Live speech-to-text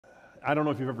I don't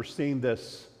know if you've ever seen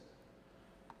this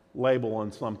label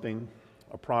on something,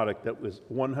 a product that was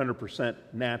 100%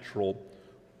 natural,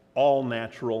 all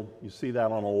natural. You see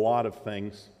that on a lot of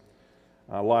things.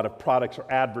 A lot of products are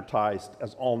advertised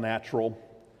as all natural.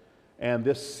 And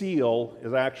this seal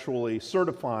is actually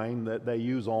certifying that they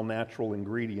use all natural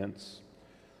ingredients.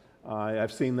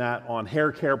 I've seen that on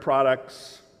hair care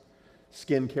products,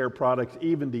 skin care products,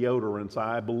 even deodorants.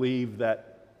 I believe that,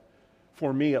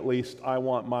 for me at least, I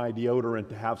want my deodorant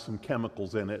to have some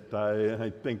chemicals in it.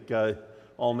 I think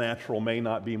all natural may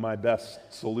not be my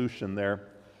best solution there.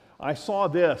 I saw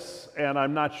this, and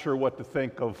I'm not sure what to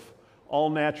think of all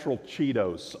natural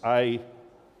Cheetos.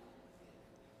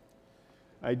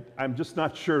 I'm just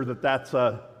not sure that that's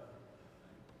I'm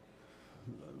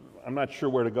not sure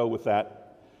where to go with that.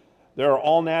 There are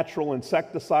all natural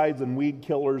insecticides and weed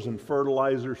killers and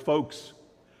fertilizers. Folks,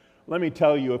 let me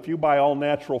tell you, if you buy all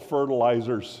natural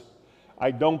fertilizers,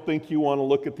 I don't think you want to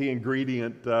look at the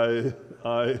ingredient. I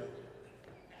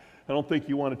don't think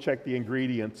you want to check the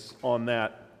ingredients on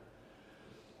that.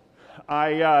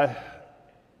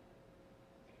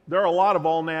 There are a lot of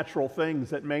all natural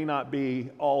things that may not be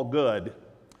all good.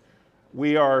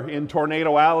 We are in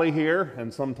Tornado Alley here,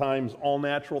 and sometimes all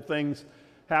natural things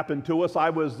happen to us. I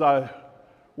was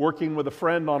working with a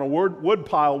friend on a wood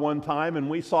pile one time, and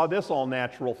we saw this all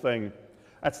natural thing.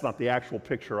 That's not the actual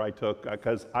picture I took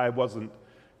because I wasn't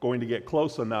going to get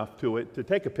close enough to it to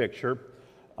take a picture.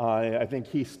 I think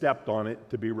he stepped on it,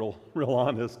 to be real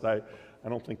honest. I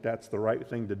don't think that's the right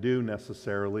thing to do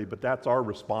necessarily, but that's our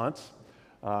response.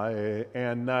 I'll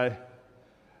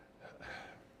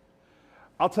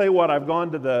tell you what, I've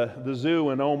gone to the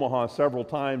zoo in Omaha several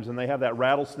times, and they have that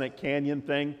Rattlesnake Canyon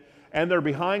thing, and they're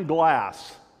behind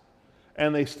glass,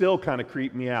 and they still kind of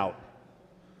creep me out.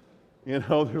 You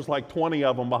know, there's like 20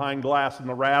 of them behind glass in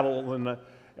the rattle, and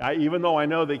even though I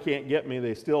know they can't get me,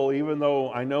 they still, even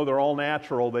though I know they're all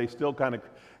natural, they still kind of,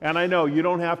 and I know you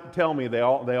don't have to tell me, they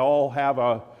all have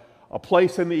a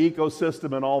place in the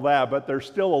ecosystem and all that, but they're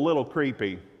still a little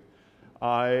creepy.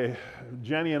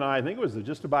 Jenny and I think it was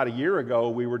just about a year ago,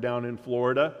 we were down in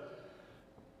Florida,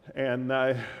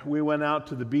 and we went out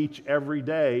to the beach every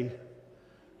day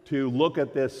to look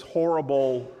at this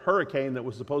horrible hurricane that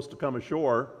was supposed to come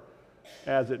ashore.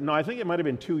 No, I think it might have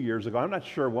been 2 years ago. I'm not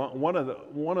sure. One of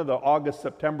the August,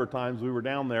 September times we were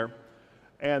down there,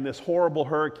 and this horrible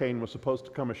hurricane was supposed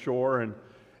to come ashore, and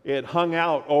it hung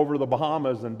out over the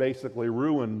Bahamas and basically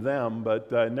ruined them,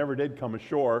 but it never did come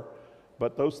ashore.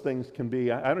 But those things can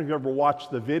be, I don't know if you ever watched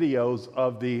the videos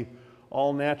of the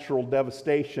all-natural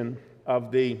devastation of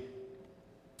the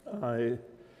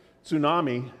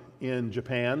tsunami in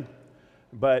Japan,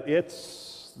 but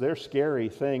they're scary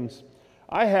things.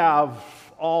 I have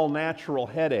all-natural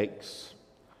headaches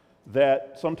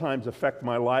that sometimes affect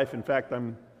my life. In fact,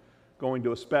 I'm going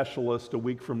to a specialist a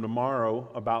week from tomorrow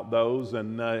about those,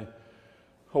 and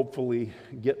hopefully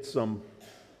get some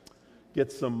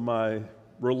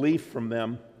relief from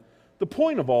them. The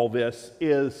point of all this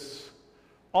is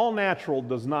all natural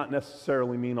does not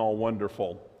necessarily mean all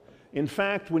wonderful. In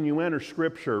fact, when you enter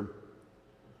Scripture,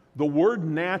 the word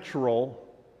natural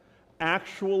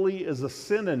actually is a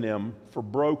synonym for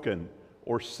broken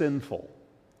or sinful.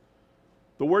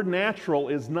 The word natural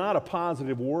is not a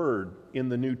positive word in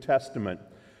the New Testament.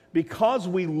 Because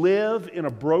we live in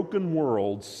a broken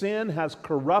world, sin has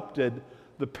corrupted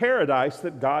the paradise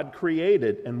that God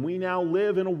created, and we now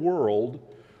live in a world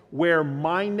where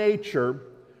my nature,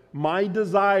 my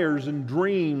desires and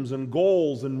dreams and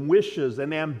goals and wishes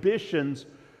and ambitions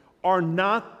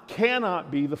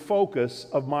cannot be the focus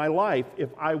of my life if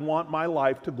I want my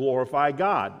life to glorify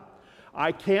God.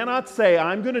 I cannot say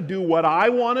I'm going to do what I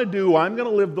want to do, I'm going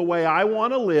to live the way I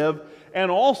want to live, and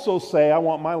also say I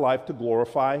want my life to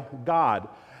glorify God.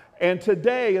 And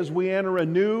today, as we enter a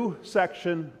new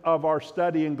section of our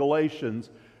study in Galatians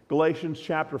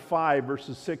chapter 5,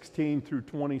 verses 16 through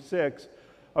 26,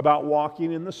 about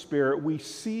walking in the Spirit, we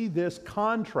see this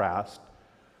contrast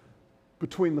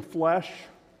between the flesh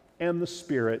and the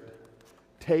Spirit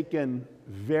taken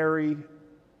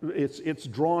it's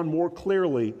drawn more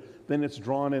clearly than it's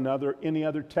drawn in any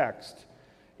other text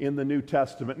in the New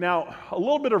Testament. Now, a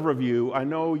little bit of review. I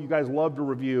know you guys love to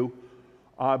review.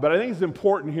 But I think it's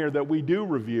important here that we do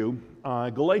review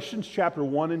Galatians chapter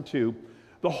 1 and 2.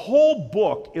 The whole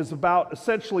book is about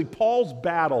essentially Paul's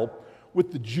battle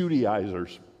with the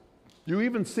Judaizers. You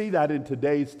even see that in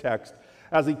today's text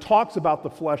as he talks about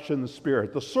the flesh and the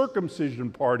spirit, the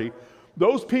circumcision party,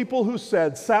 those people who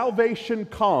said salvation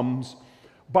comes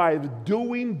by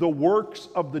doing the works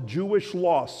of the Jewish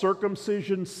law,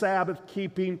 circumcision, Sabbath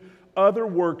keeping, other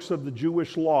works of the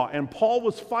Jewish law. And Paul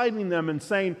was fighting them and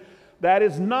saying, that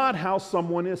is not how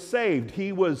someone is saved.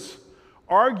 He was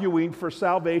arguing for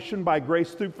salvation by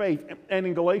grace through faith. And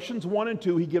in Galatians 1 and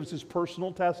 2, he gives his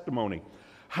personal testimony.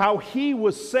 How he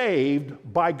was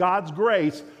saved by God's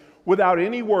grace without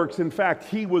any works. In fact,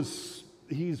 he's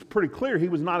pretty clear he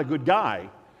was not a good guy.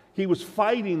 He was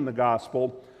fighting the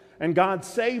gospel, and God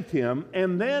saved him.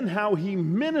 And then how he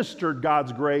ministered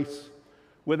God's grace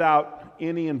without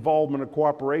any involvement or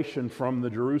cooperation from the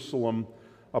Jerusalem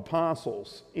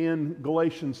apostles. In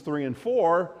Galatians 3 and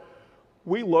 4,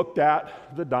 we looked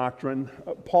at the doctrine,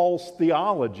 Paul's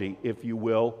theology, if you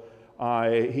will.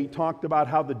 He talked about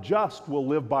how the just will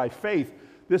live by faith.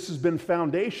 This has been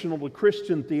foundational to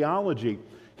Christian theology.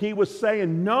 He was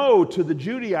saying no to the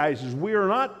Judaizers. We are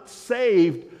not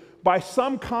saved by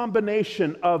some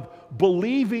combination of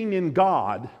believing in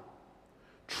God,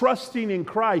 trusting in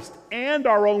Christ, and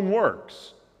our own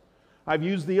works. I've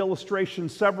used the illustration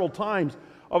several times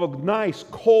of a nice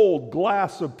cold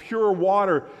glass of pure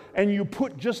water, and you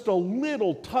put just a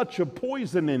little touch of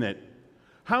poison in it.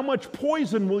 How much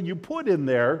poison will you put in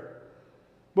there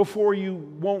before you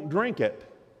won't drink it?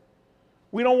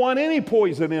 We don't want any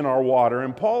poison in our water.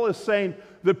 And Paul is saying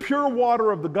the pure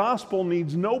water of the gospel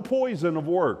needs no poison of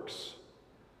works.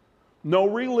 No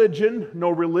religion, no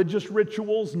religious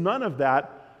rituals, none of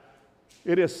that.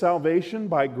 It is salvation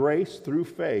by grace through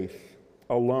faith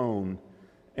alone.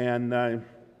 And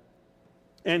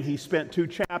he spent 2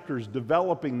 chapters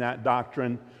developing that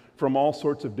doctrine from all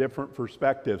sorts of different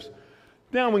perspectives.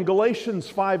 Now, in Galatians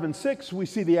 5 and 6, we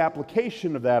see the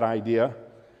application of that idea.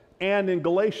 And in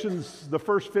Galatians, the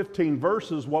first 15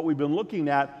 verses, what we've been looking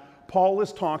at, Paul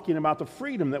is talking about the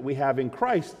freedom that we have in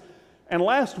Christ. And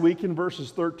last week, in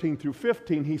verses 13 through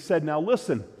 15, he said, now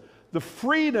listen, the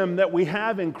freedom that we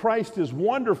have in Christ is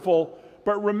wonderful,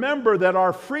 but remember that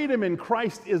our freedom in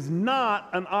Christ is not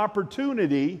an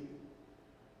opportunity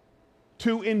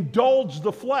to indulge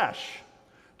the flesh.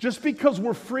 Just because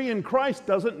we're free in Christ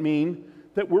doesn't mean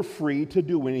that we're free to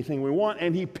do anything we want.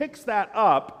 And he picks that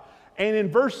up, and in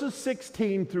verses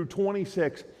 16 through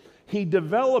 26, he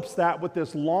develops that with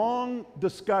this long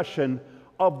discussion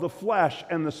of the flesh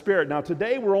and the spirit. Now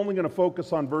today we're only going to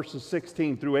focus on verses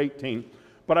 16 through 18,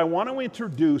 but I want to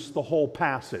introduce the whole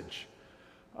passage.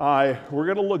 We're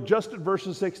going to look just at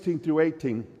verses 16 through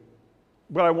 18,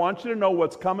 but I want you to know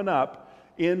what's coming up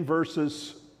in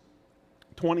verses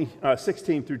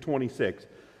 16 through 26.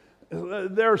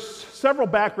 There's several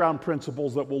background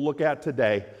principles that we'll look at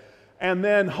today, and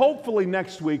then hopefully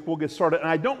next week we'll get started. And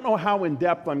I don't know how in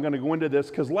depth I'm going to go into this,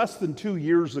 because less than 2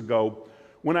 years ago,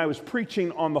 when I was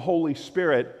preaching on the Holy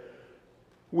Spirit,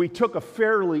 we took a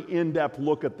fairly in-depth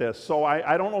look at this. So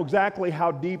I don't know exactly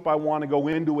how deep I want to go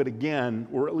into it again.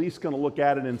 We're at least going to look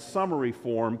at it in summary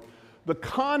form. The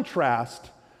contrast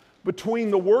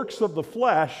between the works of the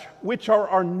flesh, which are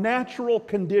our natural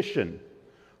condition,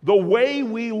 the way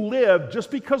we live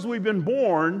just because we've been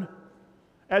born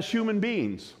as human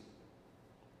beings.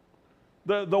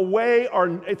 The way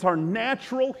it's our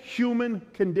natural human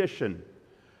condition.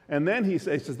 And then he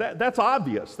says that's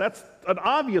obvious. That's an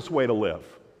obvious way to live.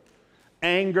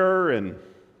 Anger and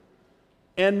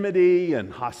enmity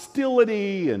and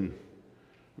hostility and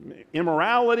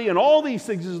immorality and all these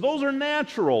things, those are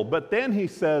natural. But then he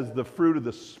says the fruit of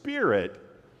the Spirit,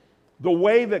 the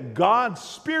way that God's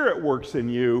Spirit works in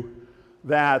you,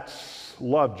 that's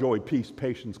love, joy, peace,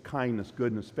 patience, kindness,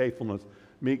 goodness, faithfulness,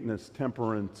 meekness,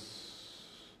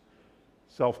 temperance,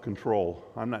 self-control.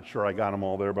 I'm not sure I got them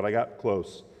all there, but I got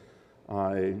close.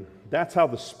 That's how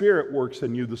the Spirit works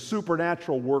in you, the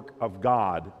supernatural work of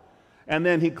God. And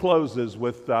then he closes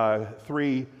with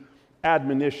 3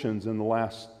 admonitions in the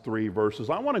last 3 verses.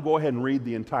 I want to go ahead and read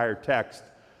the entire text.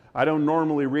 I don't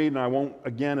normally read, and I won't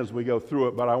again as we go through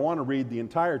it, but I want to read the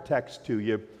entire text to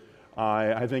you.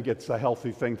 I think it's a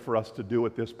healthy thing for us to do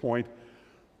at this point.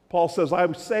 Paul says, I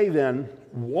would say then,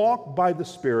 walk by the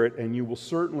Spirit, and you will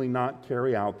certainly not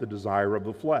carry out the desire of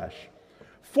the flesh.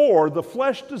 For the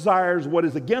flesh desires what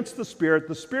is against the Spirit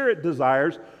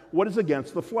desires what is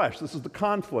against the flesh. This is the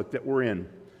conflict that we're in.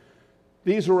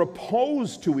 These are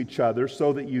opposed to each other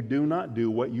so that you do not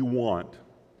do what you want.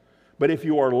 But if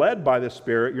you are led by the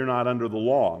Spirit, you're not under the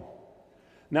law.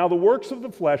 Now the works of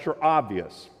the flesh are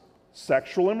obvious: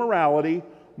 sexual immorality,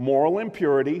 moral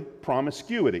impurity,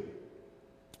 promiscuity,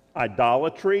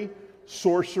 idolatry,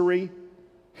 sorcery,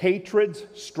 hatreds,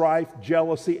 strife,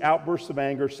 jealousy, outbursts of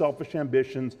anger, selfish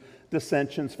ambitions,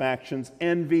 dissensions, factions,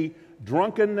 envy,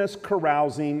 drunkenness,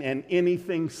 carousing, and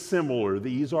anything similar.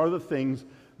 These are the things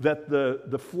that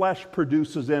the flesh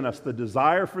produces in us, the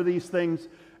desire for these things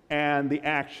and the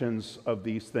actions of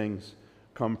these things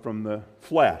come from the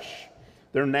flesh.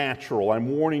 They're natural. I'm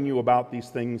warning you about these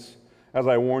things, as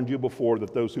I warned you before,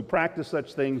 that those who practice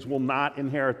such things will not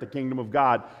inherit the kingdom of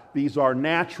God. These are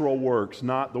natural works,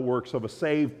 not the works of a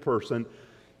saved person,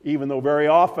 even though very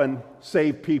often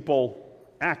saved people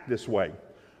act this way.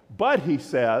 But he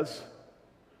says,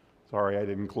 sorry, I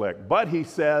didn't click, but he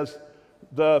says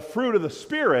the fruit of the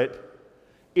Spirit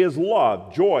is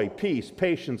love, joy, peace,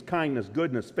 patience, kindness,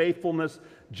 goodness, faithfulness,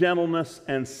 gentleness,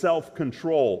 and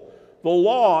self-control. The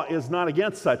law is not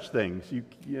against such things.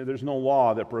 There's no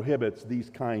law that prohibits these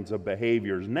kinds of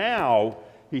behaviors. Now,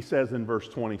 he says in verse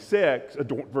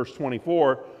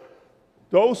 24,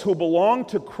 those who belong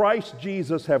to Christ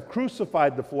Jesus have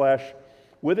crucified the flesh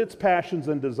with its passions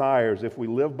and desires. If we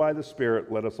live by the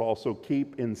Spirit, let us also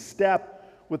keep in step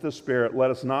with the Spirit.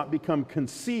 Let us not become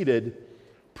conceited,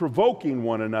 provoking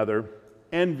one another,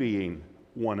 envying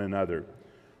one another.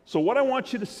 So what I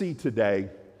want you to see today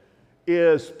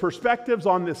is perspectives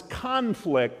on this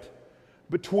conflict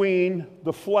between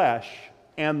the flesh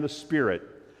and the Spirit.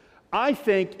 I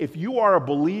think if you are a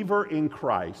believer in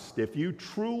Christ, if you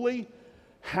truly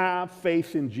have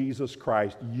faith in Jesus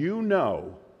Christ, you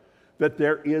know that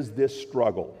there is this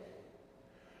struggle.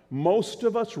 Most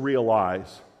of us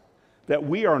realize that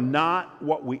we are not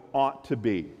what we ought to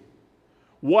be.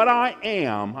 What I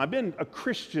am, I've been a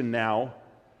Christian now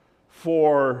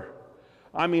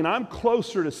I'm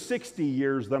closer to 60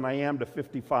 years than I am to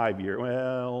 55 years.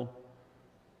 Well,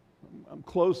 I'm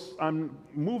close, I'm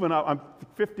moving up. I'm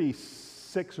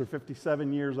 56 or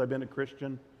 57 years I've been a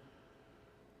Christian.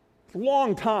 It's a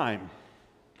long time.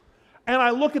 And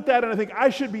I look at that and I think I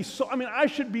should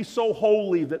be so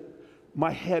holy that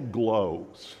my head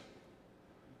glows.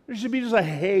 There should be just a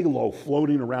halo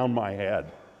floating around my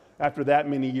head after that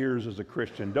many years as a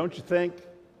Christian, don't you think?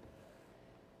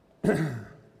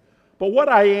 But what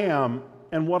I am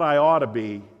and what I ought to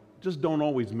be just don't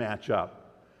always match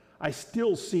up. I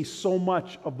still see so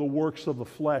much of the works of the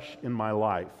flesh in my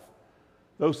life.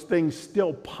 Those things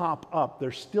still pop up.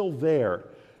 They're still there.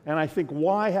 And I think,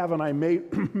 why haven't I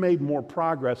made more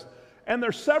progress? And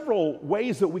there's several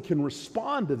ways that we can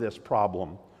respond to this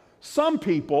problem. Some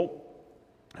people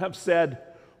have said,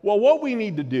 well, what we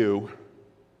need to do,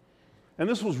 and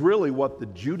this was really what the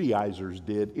Judaizers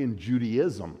did in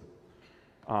Judaism.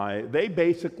 They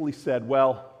basically said,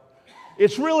 well,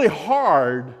 it's really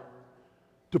hard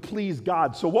to please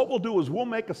God. So what we'll do is we'll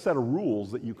make a set of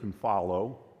rules that you can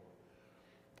follow.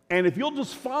 And if you'll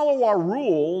just follow our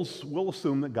rules, we'll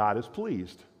assume that God is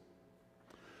pleased.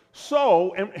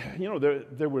 So, and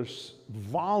there was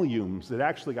volumes that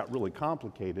actually got really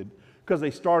complicated because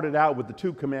they started out with the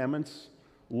 2 commandments: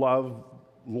 love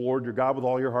the Lord your God with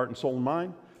all your heart and soul and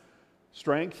mind,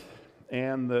 strength,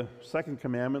 and the 2nd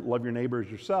commandment, love your neighbor as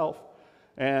yourself.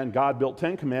 And God built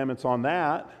 10 commandments on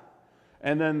that.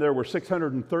 And then there were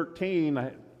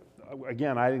 613.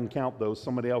 Again, I didn't count those.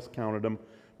 Somebody else counted them.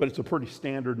 But it's a pretty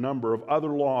standard number of other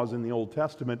laws in the Old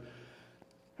Testament.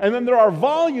 And then there are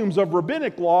volumes of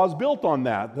rabbinic laws built on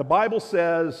that. The Bible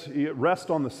says, rest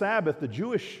on the Sabbath. The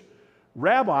Jewish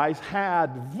rabbis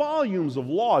had volumes of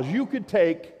laws. You could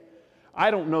take,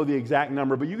 I don't know the exact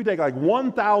number, but you could take like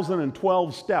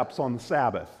 1,012 steps on the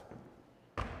Sabbath.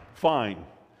 Fine.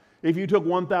 If you took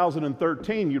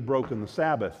 1,013, you'd broken the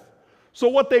Sabbath. So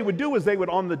what they would do is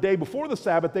on the day before the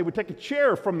Sabbath, they would take a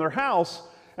chair from their house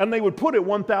and they would put it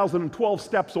 1,012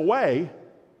 steps away.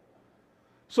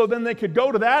 So then they could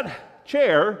go to that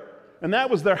chair, and that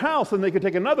was their house, and they could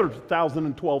take another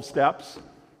 1,012 steps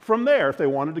from there if they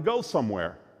wanted to go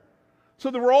somewhere.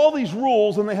 So there were all these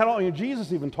rules, and they had all,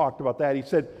 Jesus even talked about that. He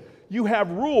said, you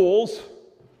have rules,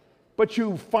 but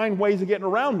you find ways of getting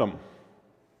around them.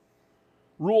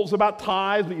 Rules about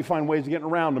tithes, but you find ways of getting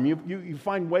around them. You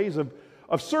find ways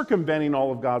of circumventing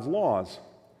all of God's laws.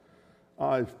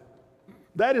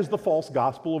 That is the false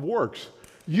gospel of works.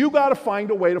 You got to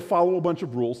find a way to follow a bunch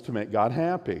of rules to make God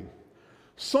happy.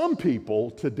 Some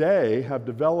people today have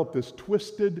developed this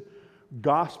twisted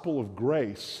gospel of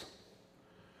grace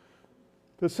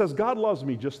that says God loves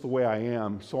me just the way I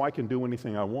am, so I can do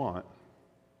anything I want.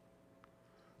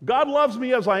 God loves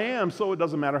me as I am, so it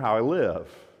doesn't matter how I live.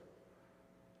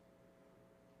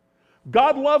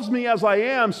 God loves me as I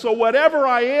am, so whatever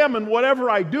I am and whatever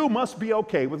I do must be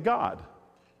okay with God.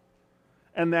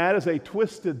 And that is a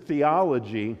twisted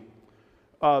theology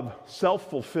of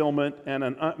self-fulfillment and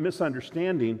a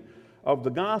misunderstanding of the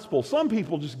gospel. Some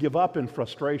people just give up in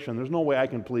frustration. There's no way I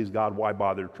can please God. Why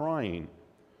bother trying?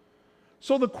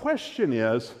 So the question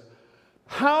is,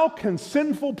 how can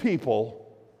sinful people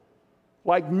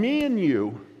like me and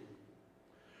you,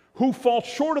 who fall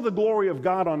short of the glory of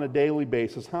God on a daily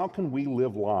basis, how can we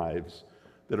live lives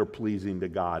that are pleasing to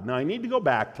God? Now, I need to go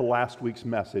back to last week's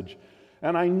message,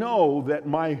 and I know that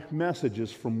my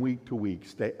messages from week to week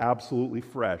stay absolutely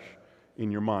fresh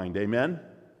in your mind. Amen?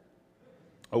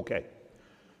 Okay.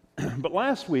 But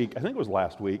last week, I think it was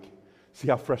last week, see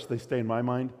how fresh they stay in my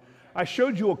mind? I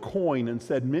showed you a coin and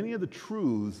said many of the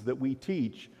truths that we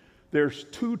teach, there's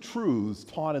two truths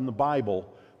taught in the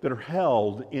Bible that are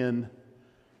held in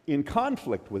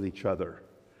conflict with each other.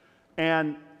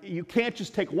 And you can't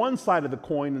just take one side of the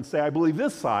coin and say, I believe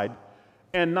this side,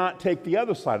 and not take the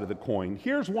other side of the coin.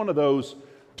 Here's one of those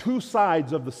two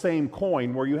sides of the same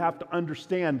coin where you have to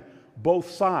understand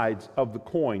both sides of the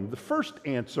coin. The first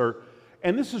answer,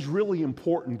 and this is really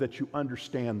important that you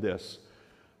understand this,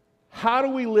 how do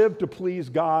we live to please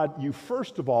God? You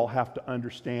first of all have to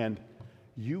understand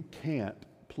you can't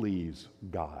please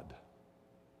God.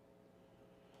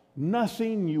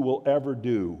 Nothing you will ever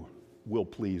do will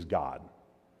please God.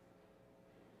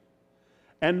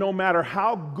 And no matter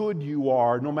how good you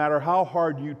are, no matter how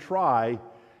hard you try,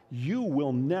 you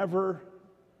will never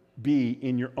be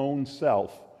in your own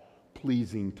self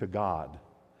pleasing to God.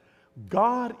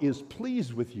 God is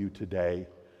pleased with you today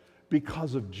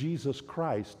because of Jesus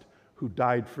Christ who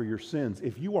died for your sins.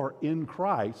 If you are in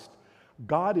Christ,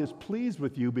 God is pleased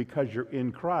with you because you're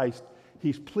in Christ.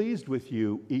 He's pleased with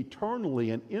you eternally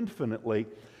and infinitely.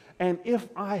 And if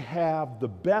I have the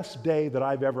best day that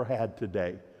I've ever had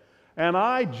today, and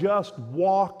I just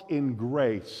walk in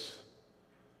grace,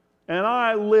 and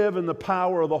I live in the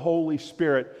power of the Holy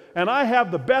Spirit, and I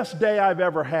have the best day I've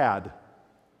ever had,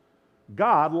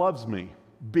 God loves me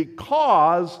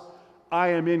because I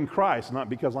am in Christ, not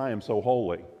because I am so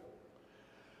holy.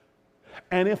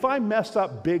 And if I mess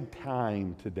up big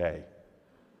time today,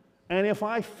 and if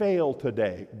I fail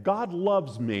today, God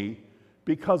loves me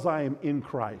because I am in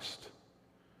Christ,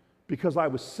 because I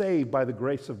was saved by the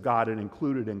grace of God and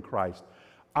included in Christ.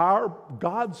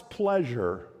 God's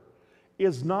pleasure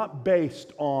is not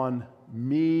based on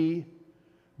me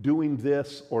doing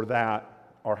this or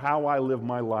that or how I live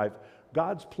my life.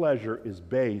 God's pleasure is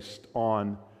based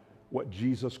on what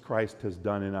Jesus Christ has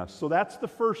done in us. So that's the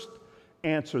first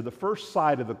answer, the first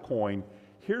side of the coin.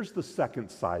 Here's the second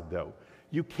side, though.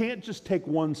 You can't just take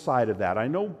one side of that. I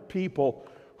know people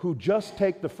who just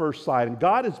take the first side, and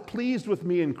God is pleased with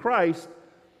me in Christ,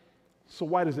 so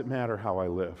why does it matter how I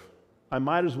live? I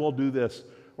might as well do this,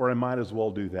 or I might as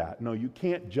well do that. No, you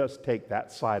can't just take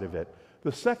that side of it.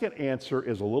 The second answer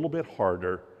is a little bit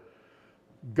harder.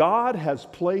 God has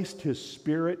placed His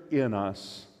Spirit in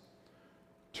us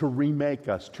to remake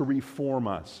us, to reform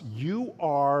us. You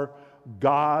are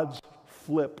God's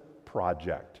flip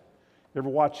project. You ever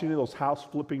watch any of those house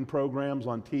flipping programs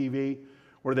on TV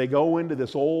where they go into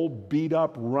this old beat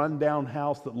up rundown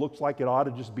house that looks like it ought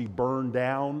to just be burned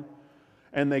down,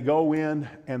 and they go in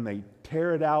and they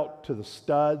tear it out to the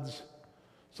studs,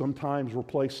 sometimes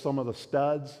replace some of the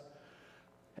studs,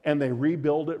 and they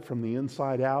rebuild it from the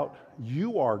inside out?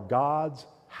 You are God's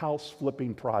house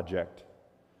flipping project.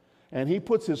 And He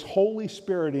puts His Holy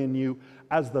Spirit in you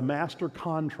as the master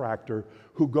contractor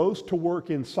who goes to work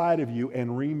inside of you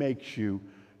and remakes you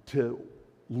to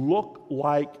look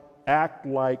like, act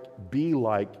like, be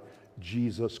like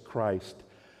Jesus Christ.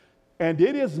 And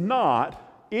it is not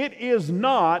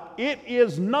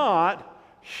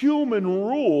human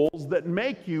rules that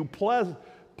make you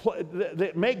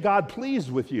that make God pleased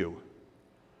with you.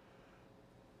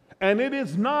 And it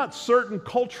is not certain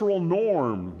cultural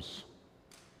norms.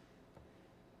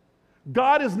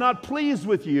 God is not pleased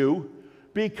with you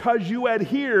because you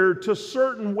adhere to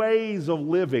certain ways of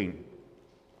living.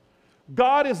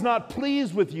 God is not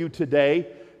pleased with you today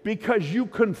because you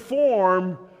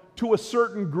conform to a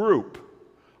certain group.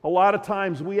 A lot of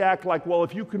times we act like, well,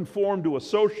 if you conform to a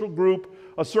social group,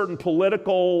 a certain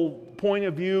political point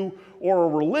of view, or a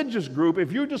religious group,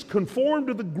 if you just conform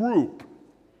to the group,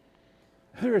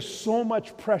 there is so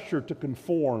much pressure to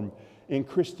conform in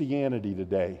Christianity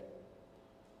today.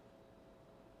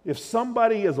 If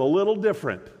somebody is a little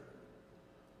different,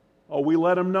 we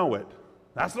let them know it.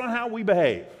 That's not how we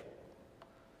behave.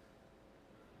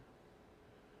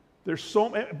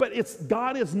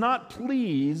 God is not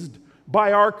pleased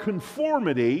by our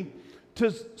conformity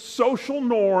to social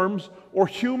norms or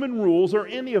human rules or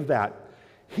any of that.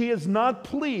 He is not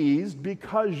pleased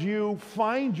because you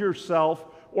find yourself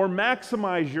or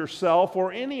maximize yourself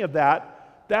or any of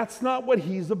that. That's not what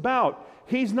He's about.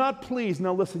 He's not pleased.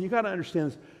 Now listen, you got to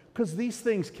understand this, because these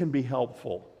things can be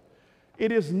helpful.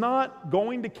 It is not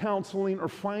going to counseling or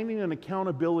finding an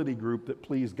accountability group that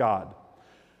please God.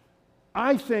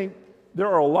 I think there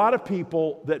are a lot of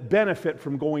people that benefit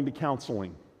from going to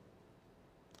counseling.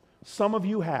 Some of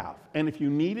you have, and if you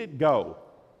need it, go.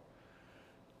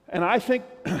 And I think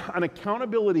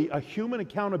a human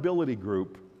accountability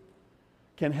group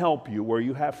can help you, where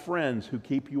you have friends who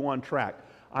keep you on track.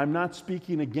 I'm not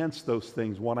speaking against those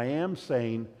things. What I am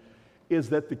saying is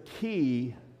that the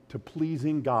key to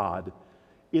pleasing God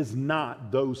is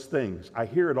not those things. I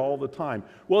hear it all the time.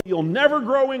 Well, you'll never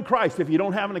grow in Christ if you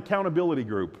don't have an accountability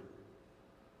group.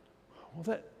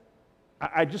 Well,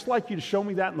 I'd just like you to show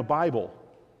me that in the Bible.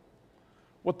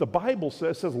 What the Bible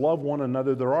says love one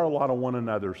another. There are a lot of one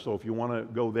another, so if you want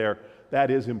to go there, that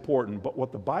is important. But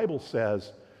what the Bible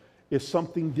says is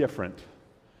something different.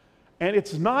 And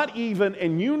it's not even,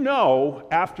 and you know,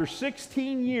 after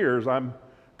 16 years, I'm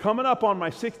coming up on my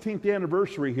 16th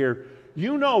anniversary here,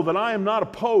 you know that I am not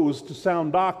opposed to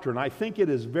sound doctrine. I think it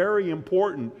is very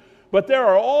important. But there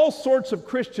are all sorts of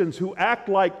Christians who act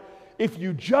like if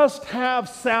you just have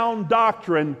sound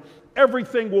doctrine,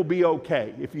 everything will be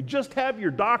okay. If you just have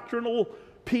your doctrinal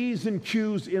P's and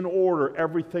Q's in order,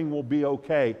 everything will be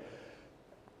okay.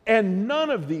 And none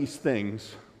of these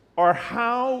things are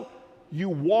how you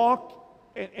walk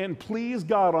and please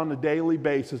God on a daily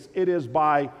basis. It is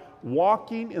by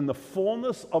walking in the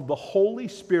fullness of the Holy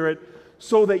Spirit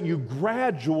so that you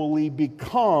gradually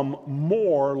become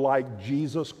more like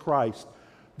Jesus Christ.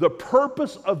 The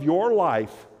purpose of your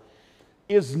life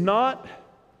is not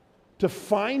to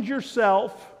find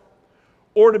yourself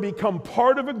or to become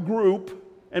part of a group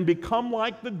and become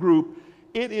like the group.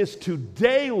 It is to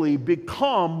daily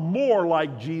become more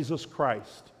like Jesus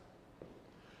Christ.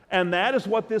 And that is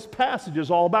what this passage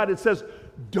is all about. It says,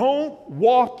 don't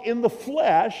walk in the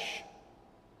flesh,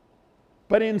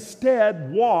 but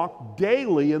instead walk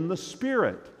daily in the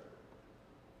Spirit.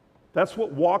 That's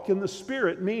what walk in the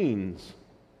Spirit means.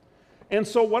 And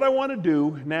so what I want to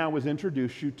do now is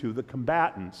introduce you to the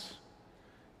combatants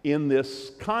in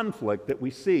this conflict that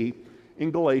we see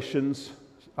in Galatians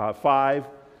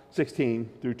 5:16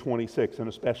 through 26, and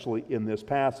especially in this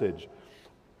passage.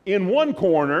 In one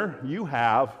corner, you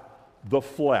have the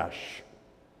flesh.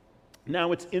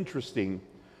 Now, it's interesting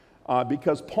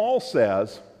because Paul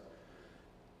says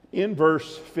in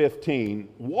verse 15,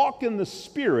 walk in the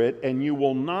Spirit and you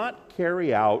will not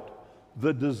carry out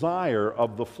the desire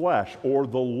of the flesh or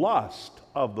the lust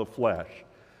of the flesh.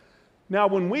 Now,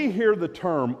 when we hear the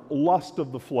term lust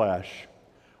of the flesh,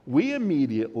 we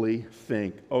immediately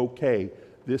think, okay,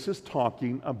 this is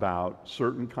talking about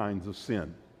certain kinds of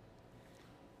sin.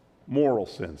 Moral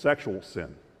sin, sexual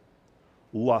sin,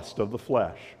 lust of the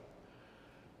flesh.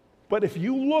 But if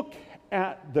you look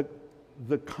at the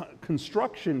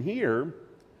construction here,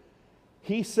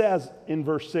 he says in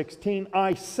verse 16,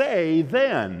 I say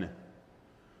then.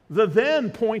 The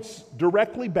then points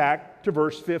directly back to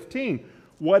verse 15.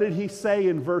 What did he say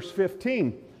in verse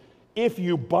 15? If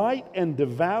you bite and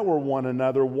devour one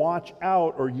another, watch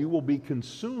out, or you will be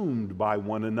consumed by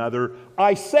one another.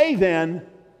 I say then,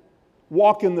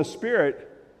 walk in the Spirit,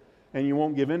 and you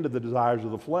won't give in to the desires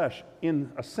of the flesh.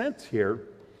 In a sense here,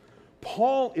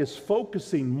 Paul is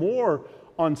focusing more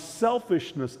on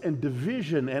selfishness and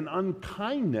division and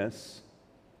unkindness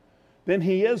than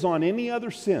he is on any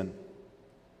other sin.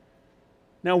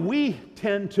 Now, we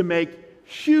tend to make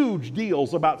huge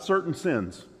deals about certain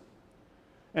sins,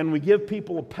 and we give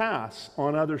people a pass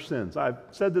on other sins. I've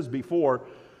said this before.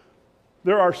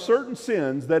 There are certain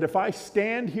sins that if I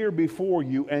stand here before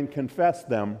you and confess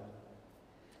them,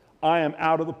 I am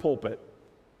out of the pulpit.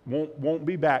 Won't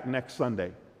be back next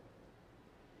Sunday.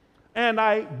 And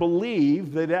I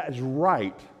believe that that is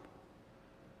right.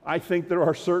 I think there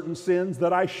are certain sins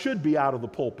that I should be out of the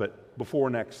pulpit before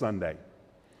next Sunday,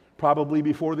 probably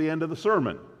before the end of the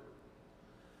sermon.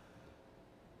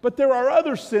 But there are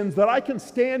other sins that I can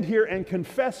stand here and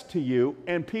confess to you,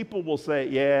 and people will say,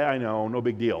 yeah, I know, no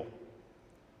big deal.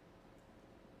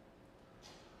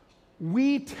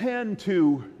 We tend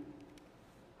to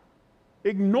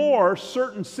ignore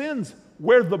certain sins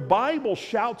where the Bible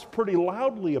shouts pretty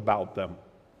loudly about them,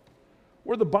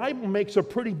 where the Bible makes a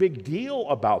pretty big deal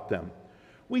about them.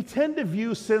 We tend to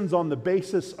view sins on the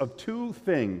basis of two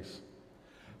things.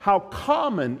 How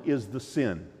common is the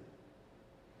sin?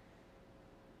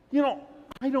 You know,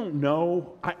 I don't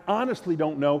know. I honestly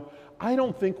don't know. I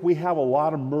don't think we have a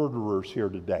lot of murderers here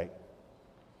today.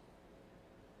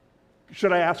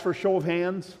 Should I ask for a show of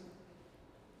hands?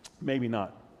 Maybe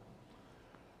not.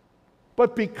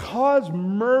 But because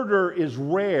murder is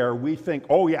rare, we think,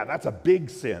 oh yeah, that's a big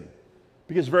sin,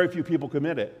 because very few people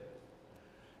commit it.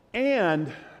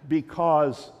 And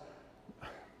because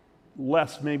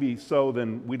less maybe so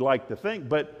than we'd like to think,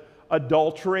 but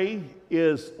Adultery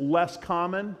is less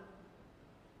common.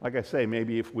 Like I say,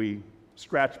 maybe if we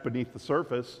scratch beneath the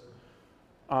surface.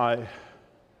 But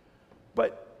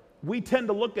we tend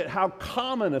to look at how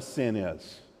common a sin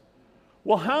is.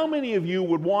 Well, how many of you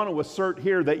would want to assert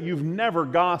here that you've never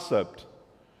gossiped,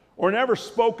 or never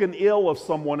spoken ill of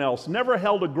someone else, never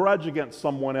held a grudge against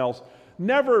someone else,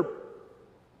 never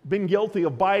been guilty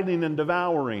of biting and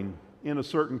devouring in a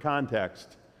certain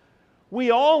context?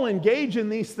 We all engage in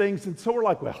these things, and so we're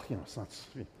like, well, it's not,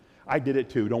 I did it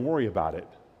too, don't worry about it.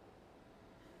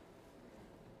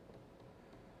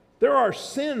 There are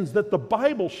sins that the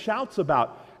Bible shouts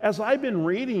about. As I've been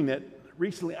reading it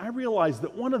recently, I realized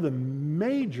that one of the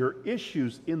major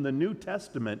issues in the New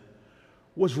Testament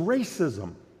was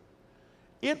racism.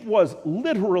 It was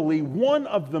literally one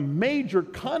of the major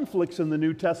conflicts in the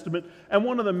New Testament, and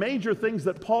one of the major things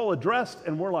that Paul addressed,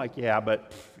 and we're like, yeah,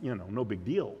 but, no big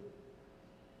deal.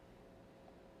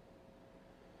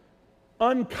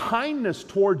 Unkindness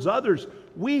towards others.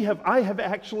 I have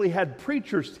actually had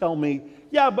preachers tell me,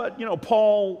 yeah, but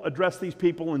Paul addressed these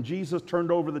people and Jesus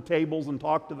turned over the tables and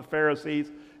talked to the Pharisees.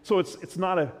 So it's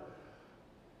not a...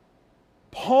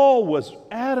 Paul was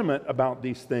adamant about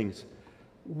these things.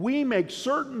 We make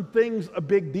certain things a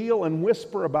big deal and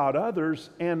whisper about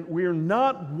others, and we're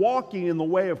not walking in the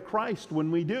way of Christ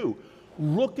when we do.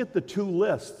 Look at the two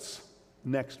lists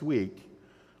next week.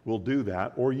 We'll do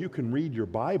that. Or you can read your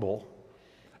Bible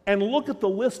and look at the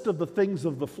list of the things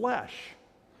of the flesh.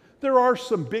 There are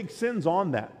some big sins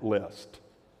on that list.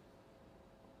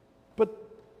 But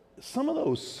some of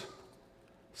those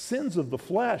sins of the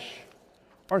flesh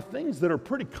are things that are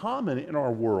pretty common in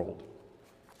our world.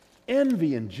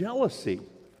 Envy and jealousy.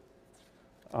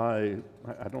 I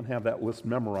don't have that list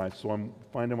memorized, so I'm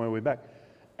finding my way back.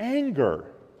 Anger.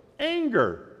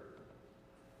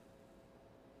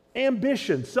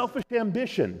 Ambition, selfish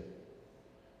ambition.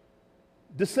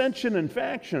 Dissension and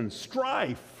faction,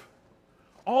 strife.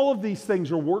 All of these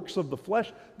things are works of the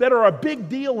flesh that are a big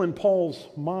deal in Paul's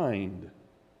mind.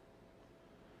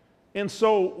 And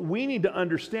so we need to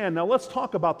understand. Now let's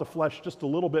talk about the flesh just a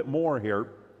little bit more here.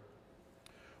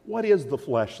 What is the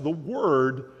flesh? The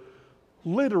word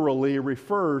literally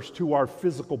refers to our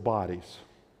physical bodies.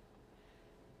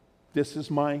 This is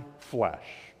my flesh.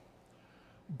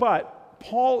 But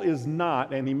Paul is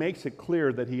not, and he makes it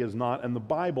clear that he is not, and the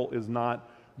Bible is not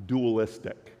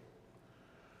dualistic.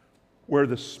 Where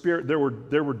the Spirit, there were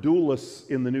dualists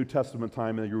in the New Testament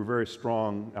time, and they were very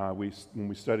strong. When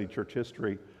we studied church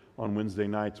history on Wednesday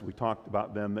nights, we talked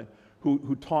about them,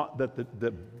 who taught that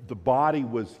the body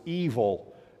was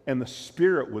evil and the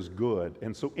spirit was good.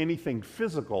 And so anything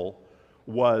physical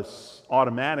was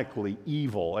automatically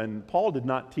evil. And Paul did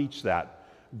not teach that.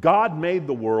 God made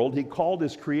the world. He called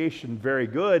his creation very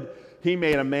good. He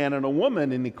made a man and a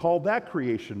woman, and he called that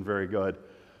creation very good.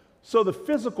 So the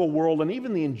physical world, and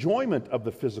even the enjoyment of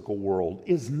the physical world,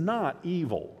 is not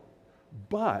evil.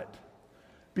 But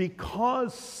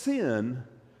because sin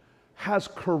has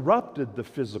corrupted the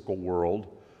physical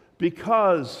world,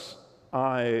 because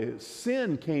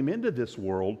sin came into this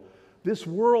world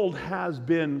has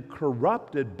been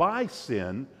corrupted by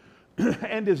sin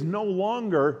and is no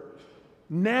longer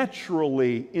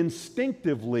naturally,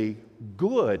 instinctively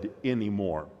good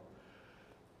anymore.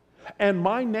 And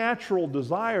my natural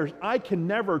desires, I can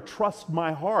never trust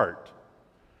my heart.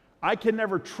 I can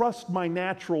never trust my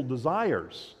natural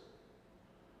desires.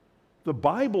 The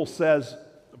Bible says,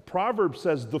 Proverbs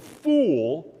says, the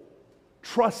fool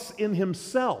trusts in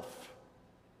himself.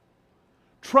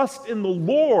 Trust in the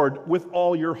Lord with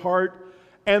all your heart,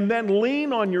 and then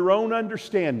lean on your own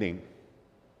understanding.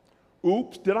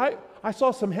 Oops, I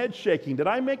saw some head shaking. Did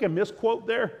I make a misquote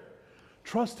there?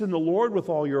 Trust in the Lord with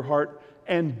all your heart,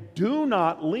 and do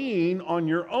not lean on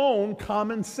your own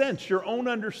common sense, your own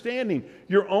understanding,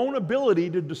 your own ability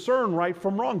to discern right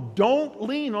from wrong. Don't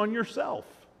lean on yourself.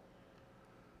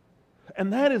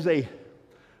 And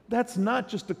that's not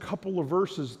just a couple of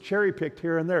verses cherry-picked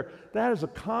here and there. That is a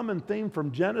common theme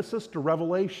from Genesis to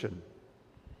Revelation.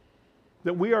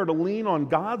 That we are to lean on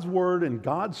God's word and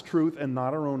God's truth and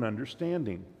not our own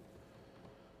understanding.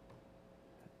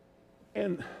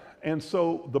 And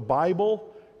so the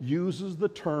Bible uses the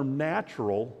term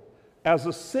natural as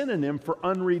a synonym for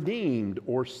unredeemed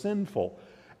or sinful.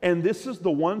 And this is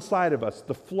the one side of us,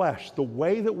 the flesh, the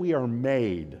way that we are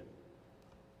made.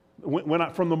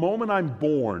 From the moment I'm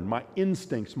born, my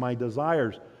instincts, my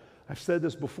desires, I've said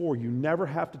this before, you never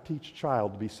have to teach a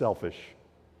child to be selfish.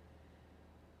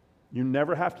 You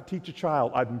never have to teach a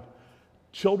child.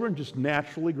 Children just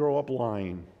naturally grow up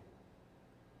lying.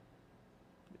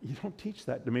 You don't teach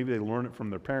that. Maybe they learn it from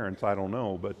their parents, I don't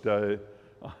know. But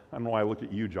I don't know why I looked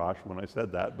at you, Josh, when I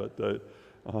said that, but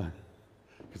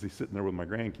because he's sitting there with my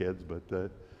grandkids.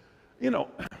 But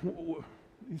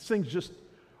these things just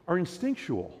are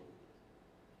instinctual.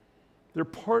 They're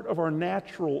part of our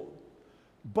natural.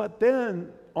 But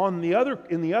then in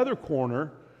the other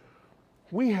corner,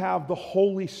 we have the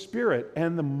Holy Spirit.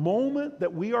 And the moment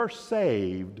that we are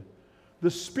saved, the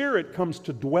Spirit comes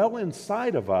to dwell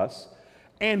inside of us,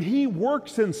 and He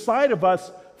works inside of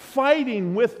us,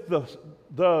 fighting with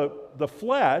the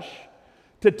flesh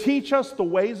to teach us the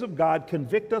ways of God,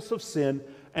 convict us of sin,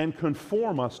 and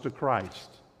conform us to Christ.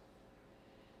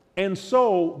 And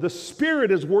so the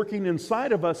Spirit is working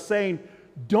inside of us saying,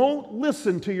 don't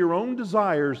listen to your own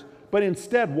desires, but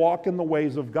instead walk in the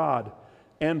ways of God.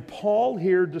 And Paul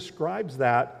here describes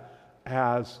that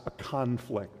as a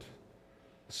conflict.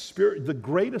 The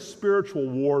greatest spiritual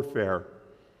warfare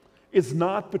is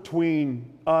not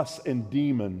between us and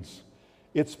demons.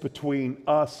 It's between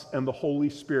us and the Holy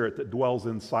Spirit that dwells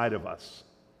inside of us.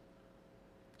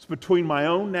 It's between my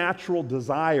own natural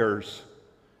desires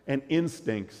and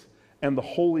instincts and the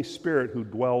Holy Spirit who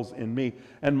dwells in me.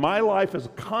 And my life is a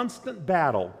constant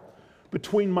battle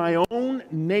between my own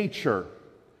nature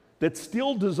that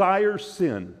still desires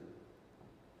sin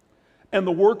and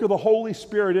the work of the Holy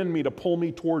Spirit in me to pull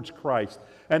me towards Christ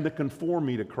and to conform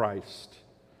me to Christ.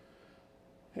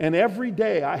 And every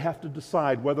day I have to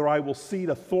decide whether I will cede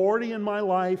authority in my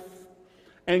life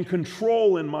and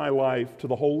control in my life to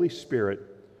the Holy Spirit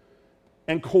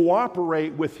and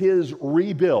cooperate with His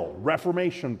rebuild,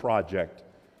 reformation project.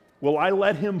 Will I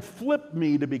let Him flip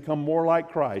me to become more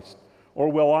like Christ,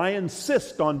 or will I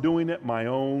insist on doing it my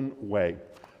own way?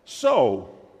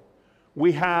 So,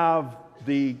 we have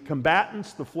the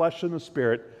combatants, the flesh and the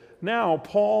spirit. Now,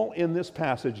 Paul in this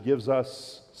passage gives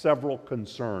us several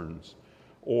concerns.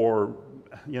 Or,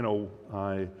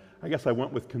 I guess I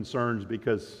went with concerns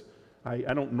because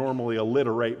I don't normally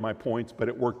alliterate my points, but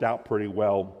it worked out pretty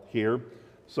well here.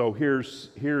 So here's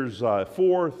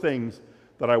 4 things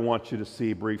that I want you to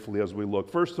see briefly as we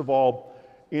look. First of all,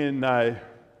 in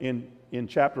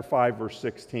chapter 5, verse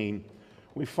 16,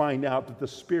 we find out that the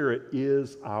Spirit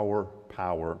is our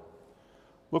power.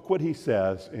 Look what he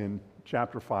says in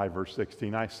chapter 5, verse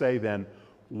 16. I say then,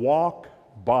 walk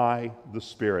by the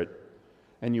Spirit,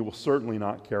 and you will certainly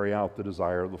not carry out the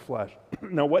desire of the flesh.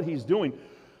 Now, what he's doing,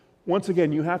 once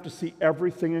again, you have to see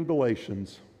everything in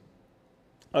Galatians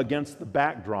against the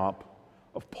backdrop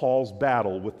of Paul's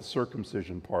battle with the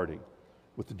circumcision party,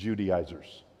 with the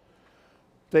Judaizers.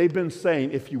 They've been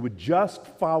saying, if you would just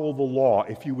follow the law,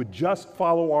 if you would just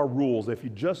follow our rules, if you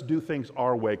just do things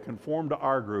our way, conform to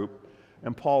our group,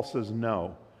 and Paul says,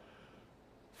 no.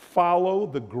 Follow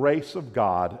the grace of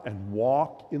God and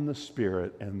walk in the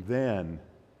Spirit, and then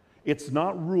it's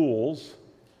not rules,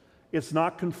 it's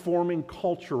not conforming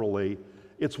culturally,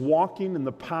 it's walking in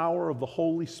the power of the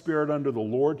Holy Spirit under the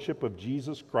lordship of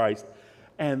Jesus Christ,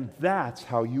 and that's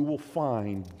how you will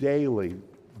find daily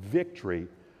victory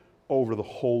over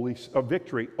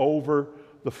victory over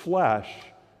the flesh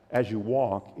as you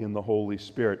walk in the Holy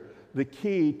Spirit. The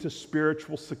key to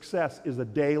spiritual success is a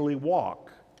daily walk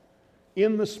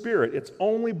in the Spirit. It's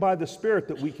only by the Spirit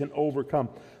that we can overcome.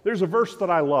 There's a verse that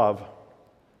I love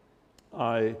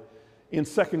in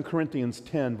 2 Corinthians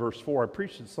 10, verse 4. I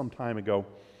preached it some time ago.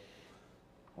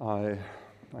 I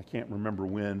can't remember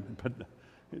when, but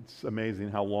it's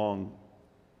amazing how long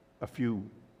a few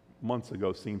months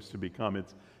ago seems to become.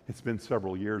 It's been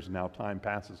several years now. Time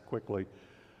passes quickly.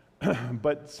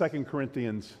 But 2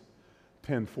 Corinthians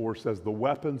 10:4 says, the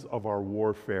weapons of our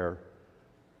warfare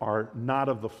are not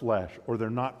of the flesh, or they're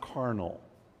not carnal.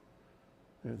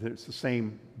 It's the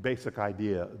same basic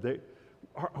idea.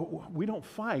 We don't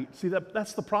fight. See,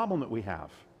 that's the problem that we have.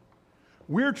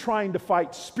 We're trying to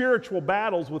fight spiritual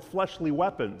battles with fleshly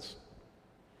weapons.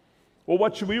 Well,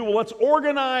 what should we do? Well, let's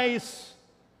organize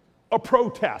a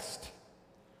protest.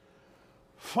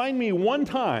 Find me one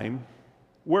time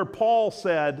where Paul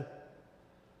said,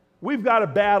 we've got a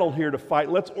battle here to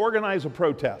fight. Let's organize a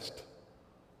protest.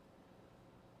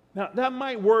 Now, that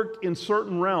might work in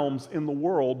certain realms in the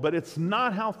world, but it's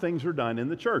not how things are done in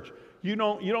the church.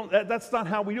 That's not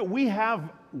how we do it. We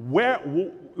have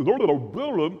weapons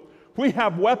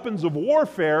of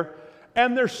warfare,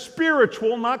 and they're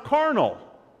spiritual, not carnal.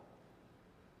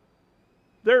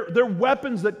 They're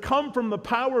weapons that come from the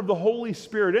power of the Holy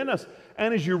Spirit in us.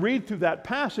 And as you read through that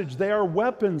passage, they are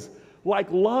weapons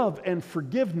like love and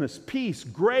forgiveness, peace,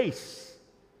 grace.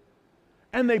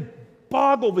 And they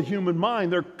boggle the human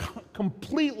mind. They're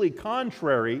completely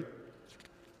contrary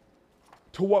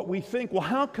to what we think. Well,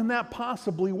 how can that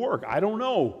possibly work? I don't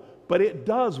know. But it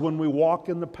does when we walk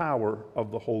in the power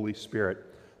of the Holy Spirit.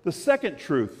 The second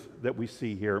truth that we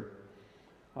see here,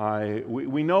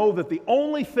 we know that the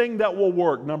only thing that will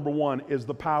work, number one, is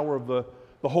the power of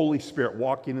the Holy Spirit,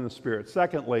 walking in the Spirit.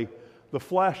 Secondly, the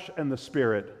flesh and the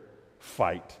Spirit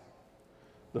fight.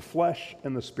 The flesh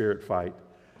and the Spirit fight.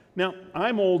 Now,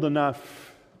 I'm old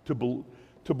enough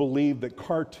to believe that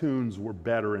cartoons were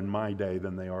better in my day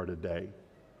than they are today.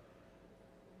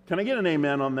 Can I get an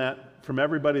amen on that from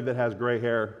everybody that has gray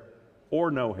hair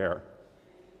or no hair?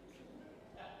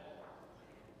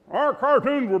 Our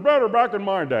cartoons were better back in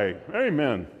my day.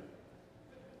 Amen.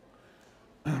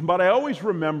 But I always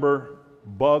remember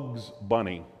Bugs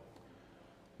Bunny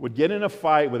would get in a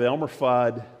fight with Elmer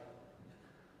Fudd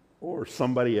or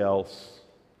somebody else,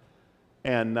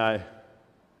 and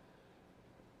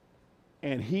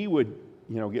he would,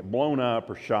 get blown up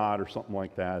or shot or something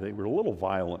like that. They were a little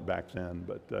violent back then,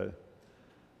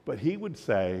 but he would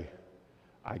say,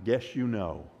 "I guess you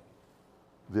know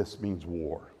this means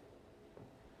war.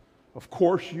 Of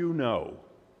course you know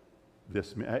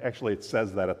this." Actually, it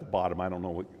says that at the bottom. I don't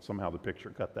know, somehow the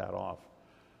picture cut that off.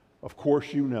 Of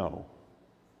course you know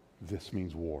this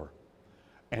means war.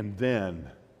 And then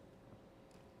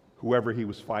whoever he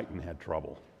was fighting had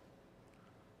trouble.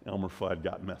 Elmer Fudd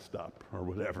got messed up or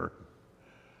whatever.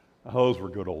 Those were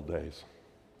good old days.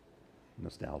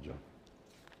 Nostalgia.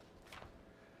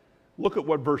 Look at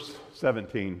what verse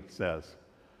 17 says.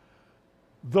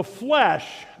 The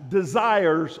flesh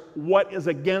desires what is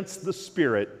against the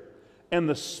Spirit, and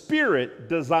the Spirit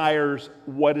desires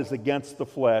what is against the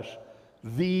flesh.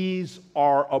 These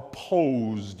are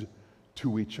opposed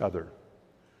to each other.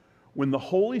 When the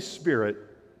Holy Spirit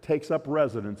takes up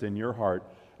residence in your heart,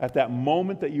 at that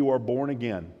moment that you are born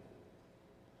again,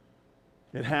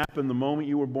 it happened the moment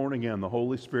you were born again. The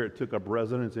Holy Spirit took up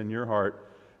residence in your heart,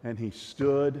 and he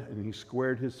stood and he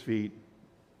squared his feet,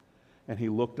 and he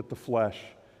looked at the flesh,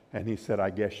 and he said, "I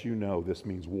guess you know this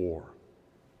means war."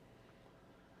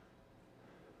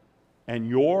 And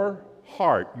your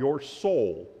heart, your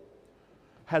soul,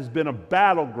 has been a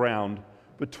battleground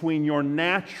between your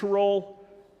natural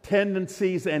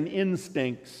tendencies and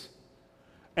instincts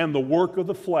and the work of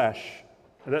the flesh,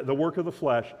 and the work of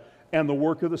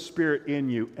the Spirit in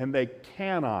you, and they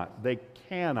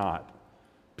cannot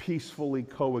peacefully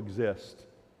coexist.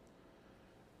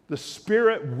 The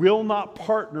Spirit will not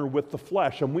partner with the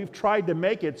flesh, and we've tried to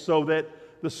make it so that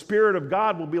the Spirit of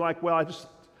God will be like, "Well, I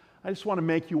just want to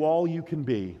make you all you can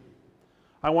be.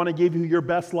 I want to give you your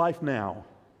best life now."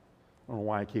 I don't know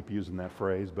why I keep using that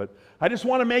phrase, but I just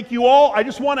want to make you all, I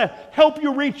just want to help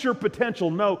you reach your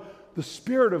potential. No, the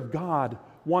Spirit of God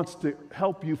wants to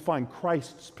help you find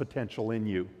Christ's potential in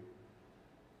you.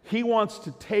 He wants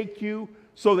to take you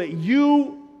so that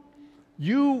you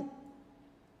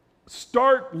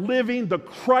start living the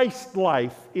Christ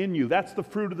life in you. That's the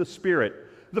fruit of the Spirit.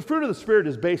 The fruit of the Spirit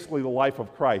is basically the life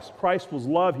of Christ. Christ was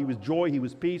love, he was joy, he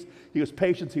was peace, he was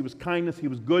patience, he was kindness, he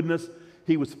was goodness,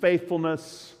 he was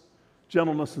faithfulness,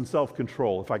 gentleness, and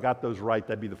self-control. If I got those right,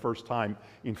 that'd be the first time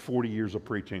in 40 years of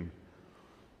preaching.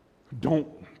 Don't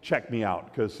check me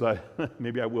out, because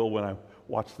maybe I will when I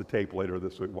watch the tape later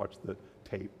this week. Watch the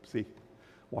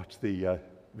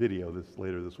video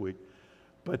later this week.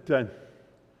 But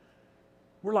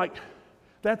we're like,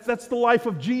 that's the life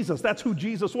of Jesus. That's who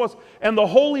Jesus was. And the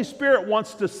Holy Spirit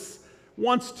wants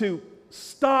to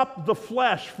stop the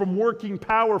flesh from working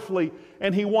powerfully,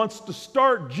 and he wants to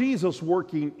start Jesus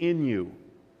working in you.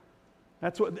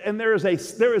 And there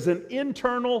is an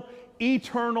internal,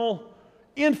 eternal,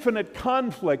 infinite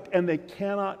conflict, and they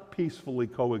cannot peacefully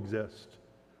coexist.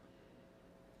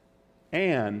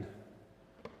 And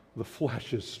the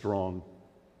flesh is strong.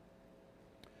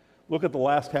 Look at the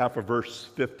last half of verse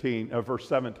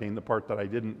 17, the part that I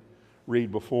didn't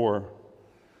read before.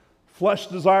 Flesh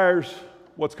desires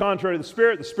what's contrary to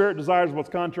the Spirit desires what's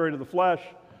contrary to the flesh.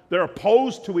 They're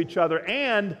opposed to each other,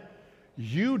 and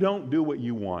you don't do what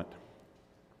you want.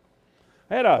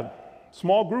 I had a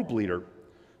small group leader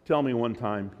tell me one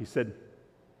time, he said,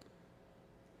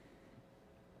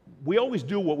 "We always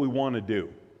do what we want to do.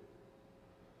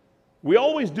 We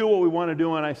always do what we want to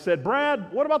do." And I said,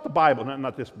 "Brad, what about the Bible?"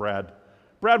 Not this Brad.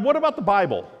 "Brad, what about the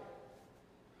Bible?"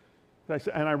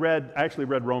 And I actually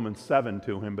read Romans 7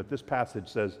 to him, but this passage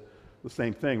says the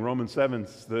same thing. Romans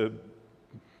 7's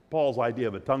Paul's idea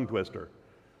of a tongue twister.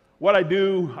 What I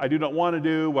do not want to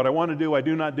do. What I want to do, I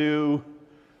do not do.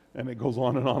 And it goes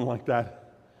on and on like that.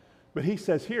 But he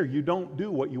says here, you don't do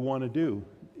what you want to do.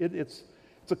 It's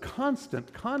a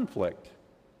constant conflict.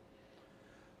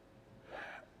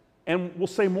 And we'll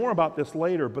say more about this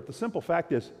later, but the simple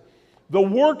fact is, the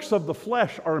works of the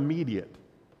flesh are immediate.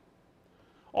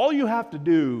 All you have to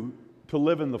do to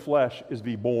live in the flesh is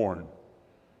be born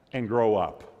and grow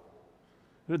up.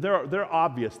 They're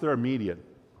obvious, they're immediate.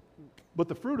 But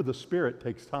the fruit of the Spirit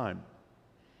takes time.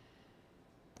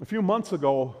 A few months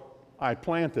ago, I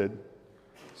planted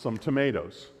some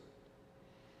tomatoes.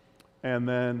 And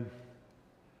then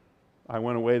I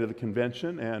went away to the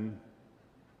convention, and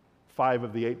 5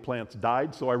 of the 8 plants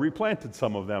died, so I replanted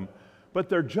some of them. But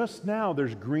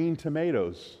there's green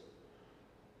tomatoes.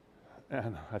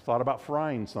 And I thought about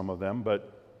frying some of them,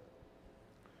 but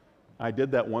I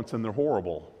did that once and they're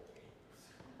horrible.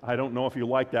 I don't know if you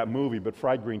like that movie, but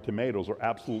fried green tomatoes are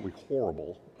absolutely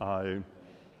horrible. I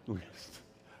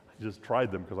just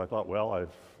tried them because I thought, well, I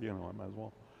might as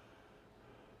well.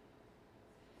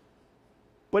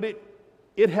 But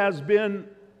it has been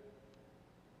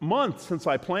months since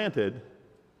I planted,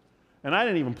 and I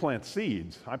didn't even plant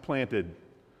seeds. I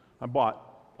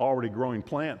bought already growing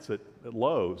plants at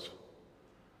Lowe's.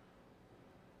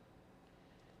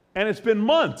 And it's been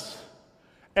months,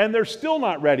 and they're still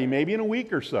not ready. Maybe in a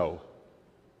week or so,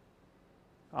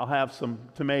 I'll have some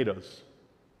tomatoes.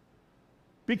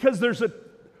 Because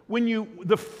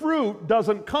the fruit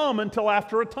doesn't come until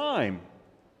after a time.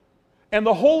 And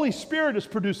the Holy Spirit is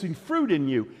producing fruit in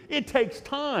you. It takes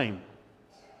time.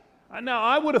 Now,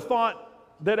 I would have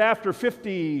thought that after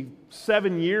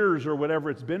 57 years or whatever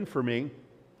it's been for me,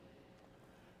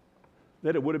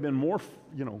 that it would have been more,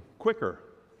 quicker,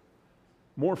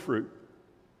 more fruit.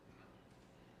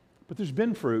 But there's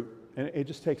been fruit, and it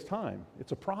just takes time.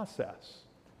 It's a process.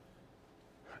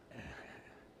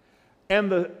 And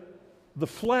the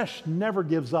flesh never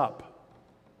gives up.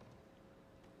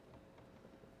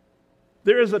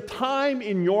 There is a time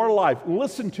in your life,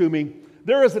 listen to me,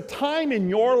 there is a time in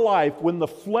your life when the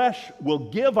flesh will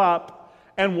give up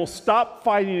and will stop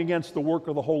fighting against the work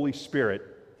of the Holy Spirit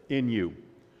in you.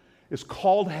 It's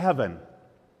called heaven.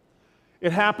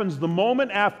 It happens the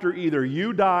moment after either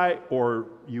you die or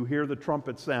you hear the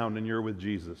trumpet sound and you're with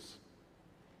Jesus.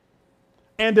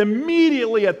 And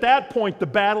immediately at that point, the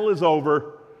battle is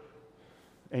over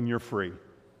and you're free.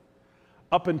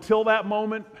 Up until that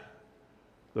moment,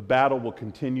 the battle will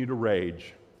continue to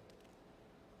rage.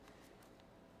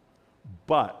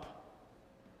 But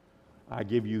I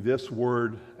give you this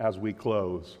word as we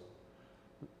close.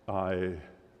 I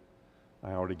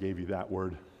already gave you that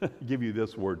word. I give you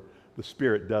this word. The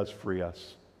Spirit does free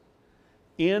us.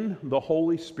 In the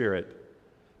Holy Spirit,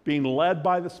 being led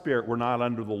by the Spirit, we're not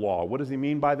under the law. What does he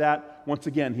mean by that? Once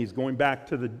again, he's going back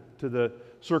to the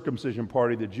circumcision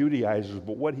party, the Judaizers.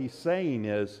 But what he's saying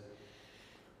is,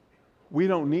 we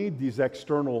don't need these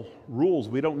external rules.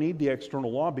 We don't need the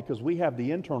external law because we have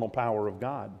the internal power of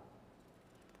God.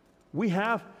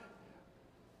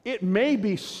 It may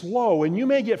be slow, and you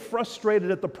may get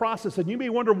frustrated at the process, and you may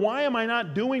wonder, why am I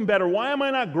not doing better? Why am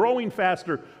I not growing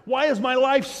faster? Why is my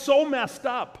life so messed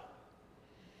up?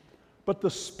 But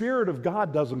the Spirit of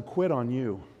God doesn't quit on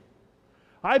you.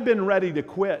 I've been ready to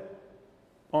quit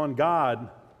on God,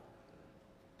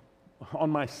 on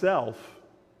myself,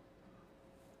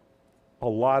 a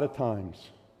lot of times.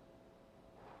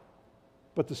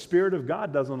 But the Spirit of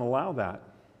God doesn't allow that.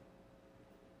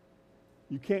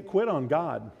 You can't quit on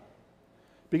God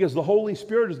because the Holy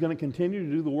Spirit is going to continue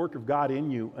to do the work of God in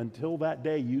you until that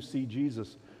day you see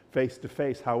Jesus face to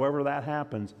face, however that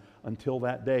happens until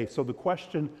that day. So the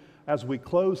question as we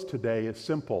close today is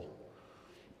simple.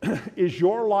 Is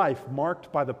your life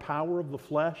marked by the power of the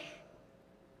flesh,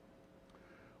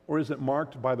 or is it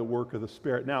marked by the work of the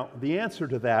Spirit? Now, the answer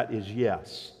to that is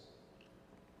yes.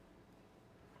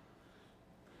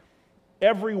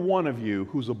 Every one of you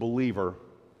who's a believer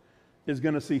is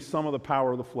going to see some of the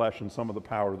power of the flesh and some of the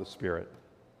power of the Spirit.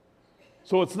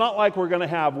 So it's not like we're going to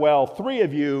have, 3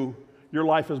 of you, your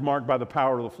life is marked by the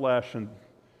power of the flesh, and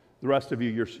the rest of you,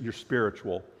 you're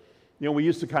spiritual. We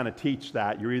used to kind of teach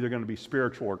that. You're either going to be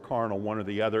spiritual or carnal, one or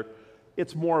the other.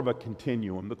 It's more of a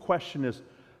continuum. The question is,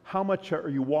 how much are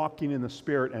you walking in the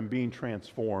Spirit and being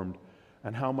transformed,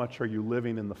 and how much are you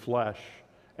living in the flesh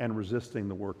and resisting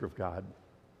the work of God?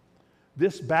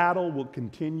 This battle will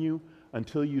continue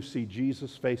until you see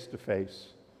Jesus face to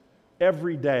face.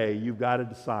 Every day you've got to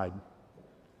decide.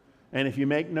 And if you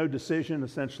make no decision,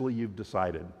 essentially you've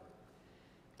decided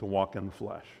to walk in the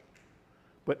flesh.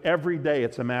 But every day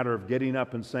it's a matter of getting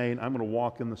up and saying, I'm going to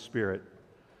walk in the Spirit.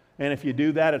 And if you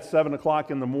do that at 7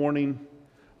 o'clock in the morning,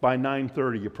 by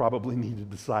 9:30 you probably need to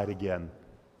decide again.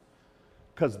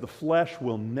 Because the flesh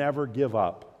will never give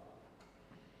up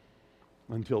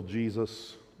until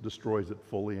Jesus destroys it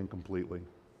fully and completely.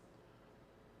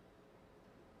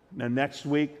 Now, next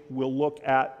week, we'll look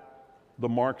at the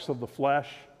marks of the flesh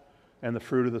and the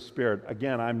fruit of the Spirit.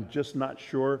 Again, I'm just not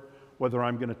sure Whether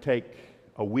I'm going to take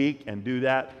a week and do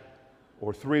that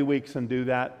or 3 weeks and do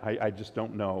that, I just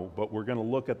don't know. But we're going to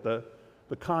look at the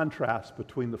contrast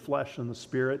between the flesh and the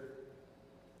spirit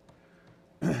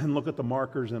and look at the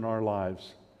markers in our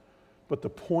lives. But the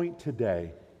point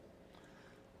today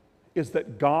is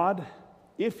that God,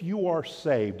 if you are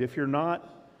saved, if you're not,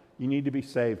 you need to be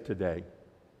saved today.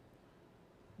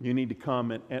 You need to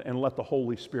come and let the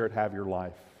Holy Spirit have your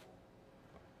life.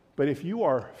 But if you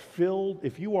are filled,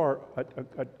 if you are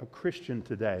a Christian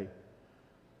today,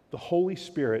 the Holy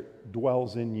Spirit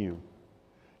dwells in you.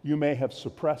 You may have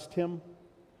suppressed Him,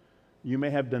 you may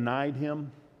have denied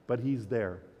Him, but He's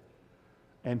there.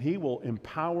 And He will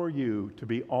empower you to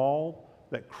be all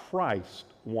that Christ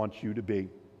wants you to be.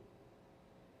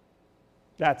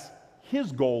 That's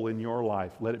His goal in your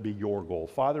life. Let it be your goal.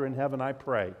 Father in heaven, I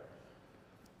pray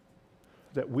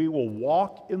that we will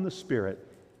walk in the Spirit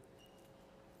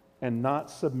and not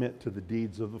submit to the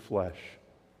deeds of the flesh.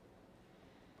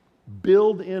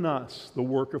 Build in us the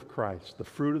work of Christ, the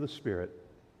fruit of the Spirit.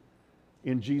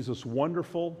 In Jesus'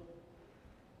 wonderful,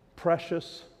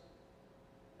 precious,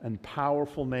 and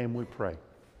powerful name we pray.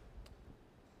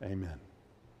 Amen.